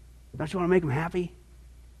 Don't you want to make him happy?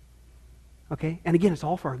 Okay? And again, it's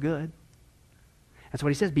all for our good. That's what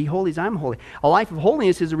he says, be holy as I'm holy. A life of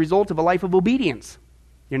holiness is a result of a life of obedience.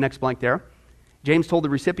 Your next blank there. James told the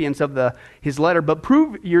recipients of his letter, but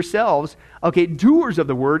prove yourselves, doers of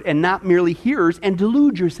the word and not merely hearers, and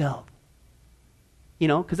delude yourself.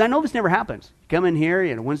 Because I know this never happens. You come in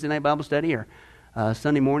here, Wednesday night Bible study or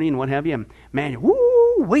Sunday morning and what have you, and man,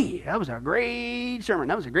 woo-wee, that was a great sermon.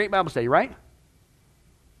 That was a great Bible study, right?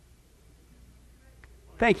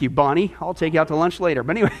 Thank you, Bonnie. I'll take you out to lunch later.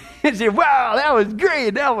 But anyway, say, wow, that was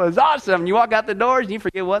great. That was awesome. You walk out the doors and you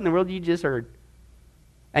forget what in the world you just heard.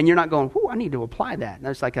 And you're not going, I need to apply that. And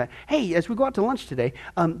it's like, hey, as we go out to lunch today,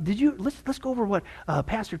 let's go over what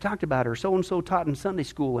Pastor talked about or so-and-so taught in Sunday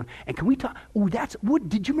school. And can we talk?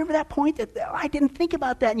 Did you remember that point? That I didn't think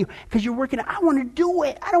about that. Because you're working, I want to do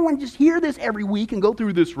it. I don't want to just hear this every week and go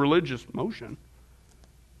through this religious motion.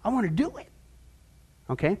 I want to do it.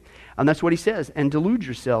 Okay? And that's what he says. And delude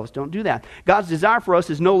yourselves. Don't do that. God's desire for us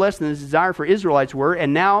is no less than his desire for Israelites were.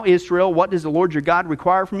 And now, Israel, what does the Lord your God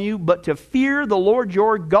require from you? But to fear the Lord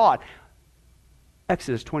your God.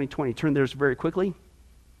 Exodus 20:20. Turn there very quickly.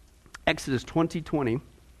 Exodus 20:20.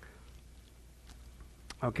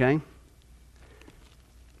 Okay?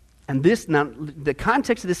 And this, now, the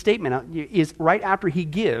context of this statement is right after he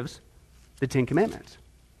gives the Ten Commandments.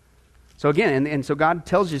 So again, and so God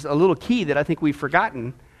tells us a little key that I think we've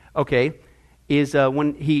forgotten, is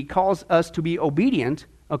when he calls us to be obedient,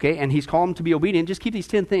 okay, and he's called them to be obedient, just keep these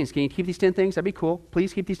 10 things. Can you keep these 10 things? That'd be cool.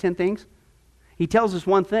 Please keep these 10 things. He tells us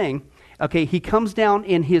one thing, okay, he comes down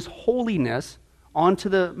in his holiness onto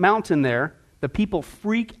the mountain there. The people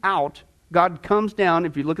freak out. God comes down,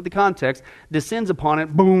 if you look at the context, descends upon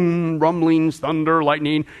it, boom, rumblings, thunder,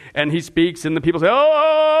 lightning, and he speaks, and the people say,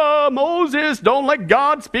 oh, Moses, don't let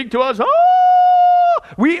God speak to us. Oh,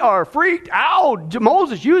 we are freaked out.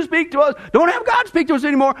 Moses, you speak to us. Don't have God speak to us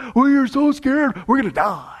anymore. We are so scared. We're going to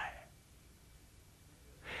die.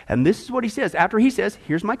 And this is what he says. After he says,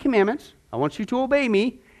 here's my commandments. I want you to obey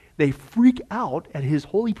me. They freak out at his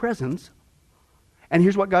holy presence. And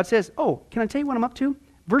here's what God says. Oh, can I tell you what I'm up to?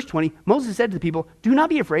 Verse 20, Moses said to the people, do not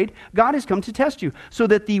be afraid. God has come to test you. So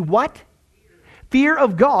that the what? Fear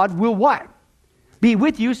of God will what? Be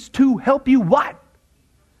with you to help you what?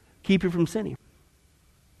 Keep you from sinning.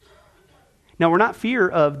 Now, we're not fear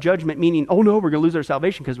of judgment, meaning, oh no, we're going to lose our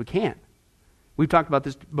salvation because we can't. We've talked about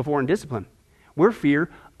this before in discipline. We're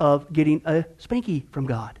fear of getting a spanky from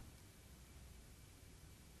God.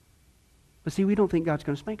 But see, we don't think God's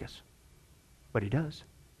going to spank us. But he does.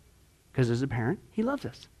 Because as a parent, he loves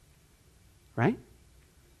us. Right?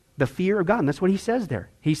 The fear of God. And that's what he says there.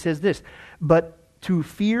 He says this. But to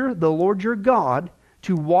fear the Lord your God,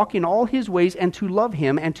 to walk in all his ways, and to love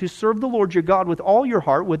him, and to serve the Lord your God with all your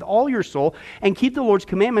heart, with all your soul, and keep the Lord's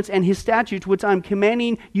commandments and his statutes, which I'm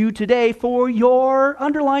commanding you today for your,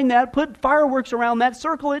 underline that, put fireworks around that,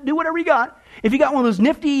 circle it, do whatever you got. If you got one of those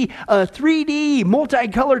nifty 3D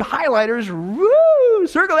multicolored highlighters, woo,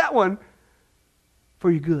 circle that one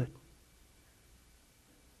for your good.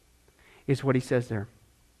 Is what he says there.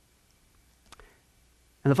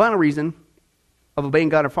 And the final reason of obeying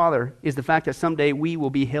God our Father is the fact that someday we will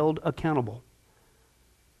be held accountable.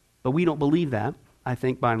 But we don't believe that, I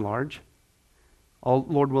think, by and large. I'll,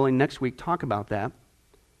 Lord willing, next week talk about that.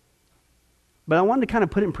 But I wanted to kind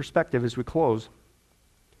of put it in perspective as we close.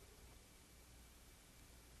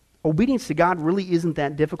 Obedience to God really isn't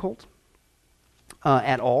that difficult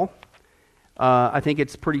at all. I think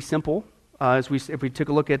it's pretty simple. If we took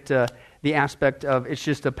a look at the aspect of it's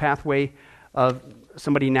just a pathway of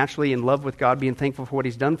somebody naturally in love with God, being thankful for what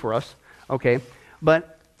he's done for us. Okay,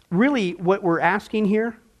 but really what we're asking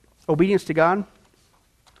here, obedience to God,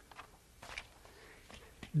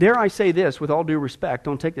 dare I say this with all due respect,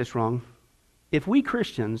 don't take this wrong, if we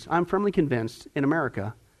Christians, I'm firmly convinced in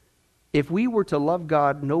America, if we were to love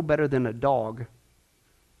God no better than a dog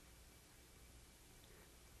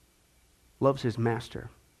loves his master,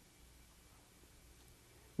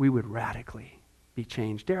 we would radically be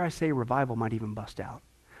changed. Dare I say revival might even bust out.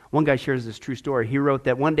 One guy shares this true story. He wrote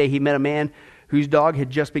that one day he met a man whose dog had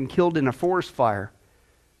just been killed in a forest fire.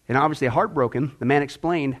 And obviously heartbroken, the man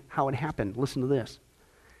explained how it happened. Listen to this.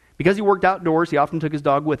 Because he worked outdoors, he often took his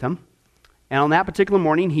dog with him. And on that particular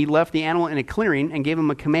morning, he left the animal in a clearing and gave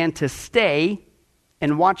him a command to stay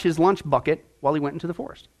and watch his lunch bucket while he went into the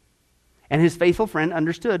forest. And his faithful friend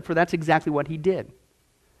understood, for that's exactly what he did.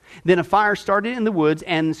 Then a fire started in the woods,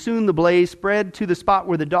 and soon the blaze spread to the spot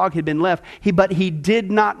where the dog had been left. But he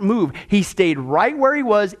did not move. He stayed right where he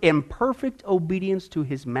was in perfect obedience to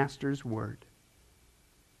his master's word.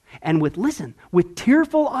 And with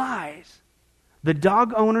tearful eyes, the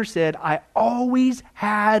dog owner said, I always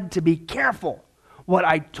had to be careful what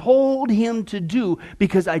I told him to do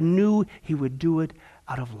because I knew he would do it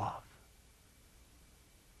out of love.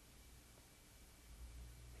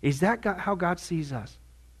 Is that how God sees us?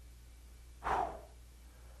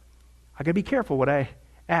 I got to be careful what I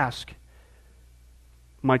ask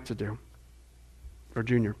Mike to do, or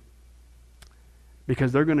Junior,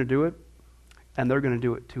 because they're going to do it, and they're going to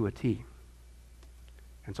do it to a T.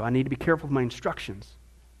 And so I need to be careful with my instructions.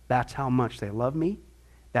 That's how much they love me.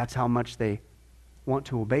 That's how much they want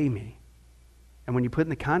to obey me. And when you put it in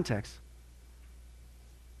the context,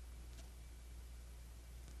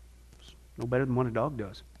 it's no better than what a dog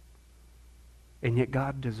does. And yet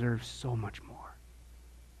God deserves so much more.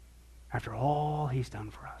 After all he's done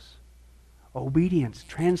for us. Obedience.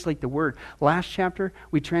 Translate the word. Last chapter,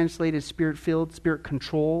 we translated spirit-filled,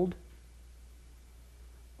 spirit-controlled.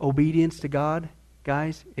 Obedience to God,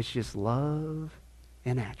 guys, it's just love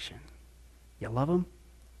in action. You love him,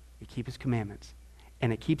 you keep his commandments.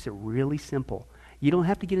 And it keeps it really simple. You don't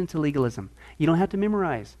have to get into legalism. You don't have to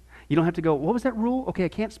memorize. You don't have to go, what was that rule? Okay, I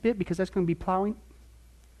can't spit because that's going to be plowing.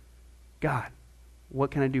 God,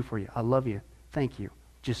 what can I do for you? I love you. Thank you.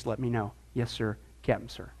 Just let me know. Yes, sir. Captain,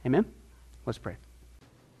 sir. Amen? Let's pray.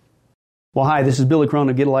 Well, hi, this is Billy Crone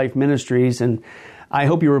of Get a Life Ministries, and I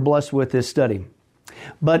hope you were blessed with this study.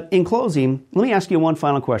 But in closing, let me ask you one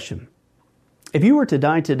final question. If you were to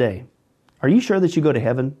die today, Are you sure that you go to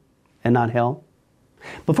heaven and not hell?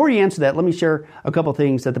 Before you answer that, let me share a couple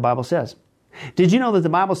things that the Bible says. Did you know that the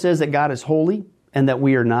Bible says that God is holy and that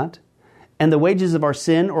we are not? And the wages of our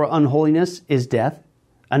sin or unholiness is death.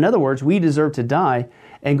 In other words, we deserve to die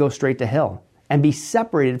and go straight to hell and be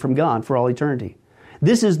separated from God for all eternity.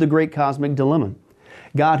 This is the great cosmic dilemma.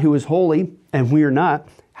 God who is holy and we are not,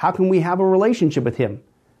 how can we have a relationship with Him?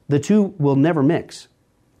 The two will never mix.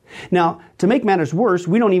 Now, to make matters worse,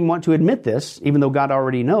 we don't even want to admit this, even though God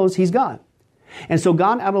already knows He's God. And so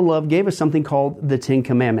God, out of love, gave us something called the Ten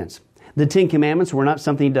Commandments. The Ten Commandments were not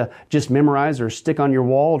something to just memorize or stick on your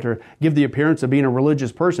wall to give the appearance of being a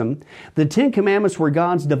religious person. The Ten Commandments were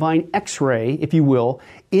God's divine X-ray, if you will,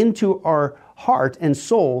 into our heart and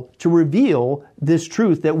soul to reveal this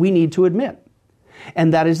truth that we need to admit.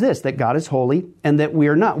 And that is this, that God is holy and that we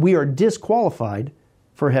are not. We are disqualified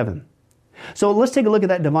for heaven. So let's take a look at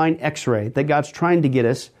that divine X-ray that God's trying to get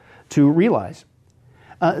us to realize.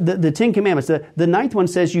 The Ten Commandments, the ninth one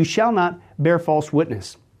says, you shall not bear false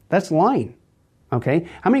witness. That's lying. Okay?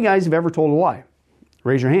 How many guys have ever told a lie?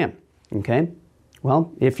 Raise your hand. Okay?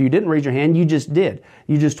 Well, if you didn't raise your hand, you just did.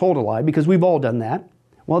 You just told a lie because we've all done that.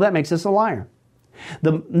 Well, that makes us a liar.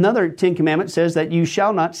 Another Ten Commandment says that you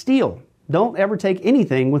shall not steal. Don't ever take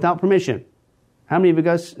anything without permission. How many of you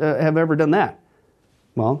guys have ever done that?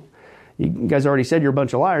 Well, you guys already said you're a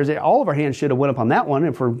bunch of liars. All of our hands should have went up on that one.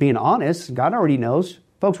 If we're being honest, God already knows.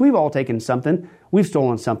 Folks, we've all taken something. We've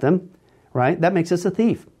stolen something, right? That makes us a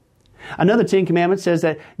thief. Another Ten Commandments says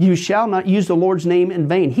that you shall not use the Lord's name in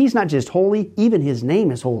vain. He's not just holy, even His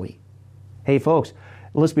name is holy. Hey, folks,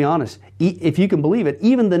 let's be honest. If you can believe it,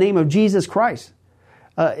 even the name of Jesus Christ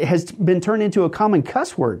has been turned into a common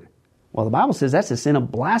cuss word. Well, the Bible says that's a sin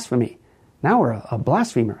of blasphemy. Now we're a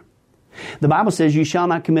blasphemer. The Bible says you shall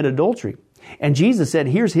not commit adultery. And Jesus said,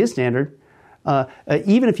 here's His standard.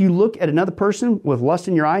 Even if you look at another person with lust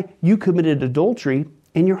in your eye, you committed adultery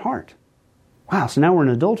in your heart. Wow, so now we're an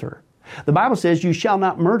adulterer. The Bible says you shall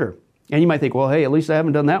not murder. And you might think, well, hey, at least I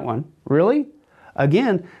haven't done that one. Really?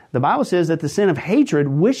 Again, the Bible says that the sin of hatred,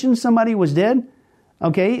 wishing somebody was dead,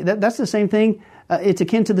 okay, that's the same thing. It's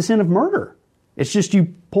akin to the sin of murder. It's just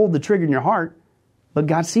you pulled the trigger in your heart, but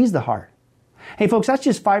God sees the heart. Hey, folks, that's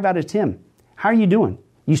just 5 out of 10. How are you doing?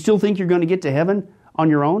 You still think you're going to get to heaven on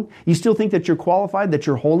your own? You still think that you're qualified, that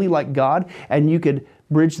you're holy like God, and you could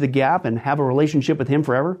bridge the gap and have a relationship with Him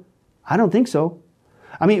forever? I don't think so.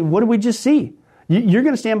 I mean, what did we just see? You're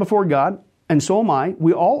going to stand before God, and so am I.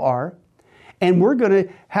 We all are. And we're going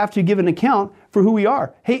to have to give an account for who we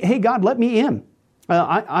are. Hey, God, let me in.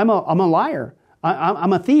 I'm a liar.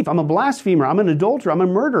 I'm a thief. I'm a blasphemer. I'm an adulterer. I'm a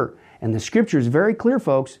murderer. And the Scripture is very clear,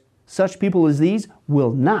 folks. Such people as these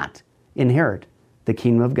will not inherit the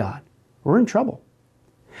kingdom of God. We're in trouble.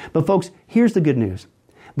 But folks, here's the good news.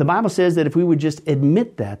 The Bible says that if we would just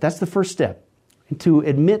admit that, that's the first step. To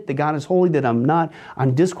admit that God is holy, that I'm not,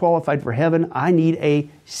 I'm disqualified for heaven, I need a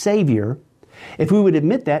Savior. If we would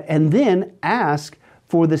admit that and then ask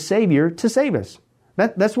for the Savior to save us.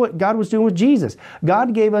 That's what God was doing with Jesus.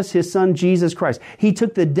 God gave us His Son, Jesus Christ. He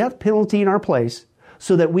took the death penalty in our place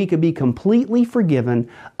so that we could be completely forgiven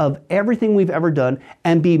of everything we've ever done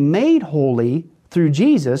and be made holy through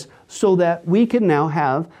Jesus so that we can now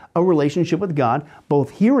have a relationship with God both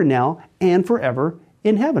here and now and forever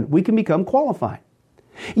in heaven. We can become qualified.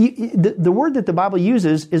 The word that the Bible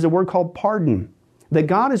uses is a word called pardon. That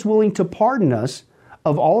God is willing to pardon us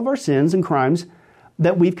of all of our sins and crimes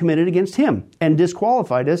that we've committed against Him and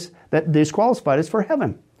disqualified us for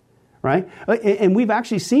heaven. Right? And we've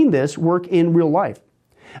actually seen this work in real life.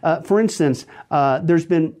 For instance, there's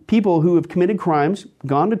been people who have committed crimes,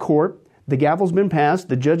 gone to court, the gavel's been passed,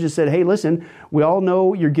 the judge has said, hey, listen, we all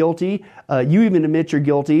know you're guilty, you even admit you're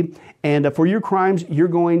guilty, and for your crimes, you're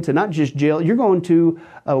going to not just jail, you're going to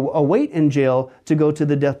await in jail to go to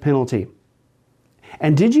the death penalty.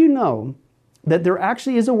 And did you know that there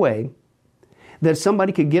actually is a way that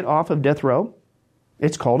somebody could get off of death row?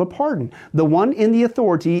 It's called a pardon. The one in the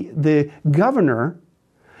authority, the governor,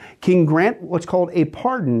 can grant what's called a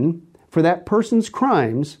pardon for that person's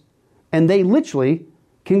crimes, and they literally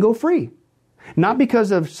can go free. Not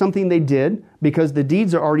because of something they did, because the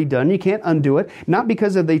deeds are already done, you can't undo it. Not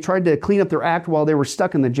because they tried to clean up their act while they were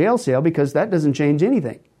stuck in the jail cell, because that doesn't change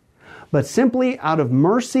anything. But simply out of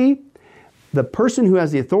mercy, the person who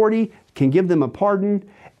has the authority can give them a pardon,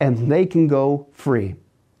 and they can go free.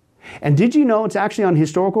 And did you know, it's actually on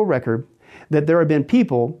historical record, that there have been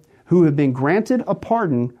people who have been granted a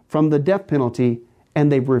pardon from the death penalty,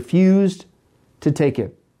 and they've refused to take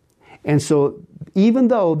it. And so, even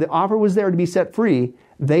though the offer was there to be set free,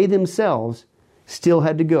 they themselves still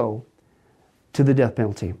had to go to the death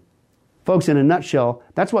penalty. Folks, in a nutshell,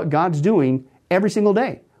 that's what God's doing every single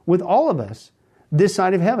day with all of us this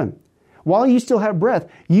side of heaven. While you still have breath,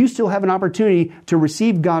 you still have an opportunity to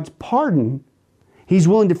receive God's pardon. He's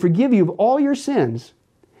willing to forgive you of all your sins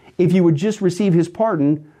if you would just receive His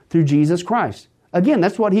pardon through Jesus Christ. Again,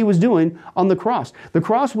 that's what He was doing on the cross. The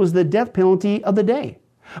cross was the death penalty of the day.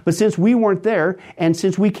 But since we weren't there, and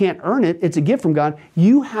since we can't earn it, it's a gift from God,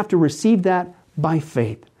 you have to receive that by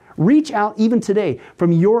faith. Reach out even today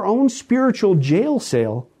from your own spiritual jail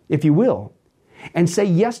cell, if you will, and say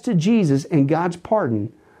yes to Jesus and God's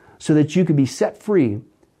pardon so that you can be set free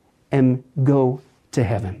and go to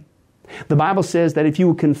heaven. The Bible says that if you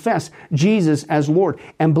will confess Jesus as Lord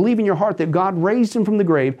and believe in your heart that God raised Him from the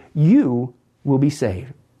grave, you will be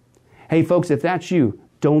saved. Hey folks, if that's you,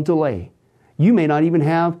 don't delay. You may not even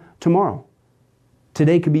have tomorrow.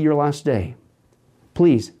 Today could be your last day.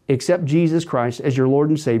 Please accept Jesus Christ as your Lord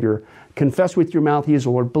and Savior. Confess with your mouth He is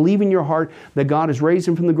Lord. Believe in your heart that God has raised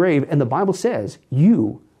Him from the grave. And the Bible says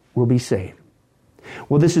you will be saved.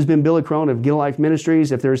 Well, this has been Billy Crone of Get a Life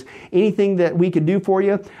Ministries. If there's anything that we could do for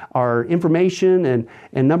you, our information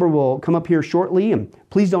and number will come up here shortly. And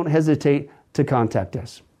please don't hesitate to contact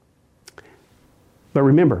us. But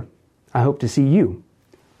remember, I hope to see you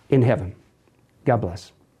in heaven. God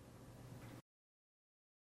bless.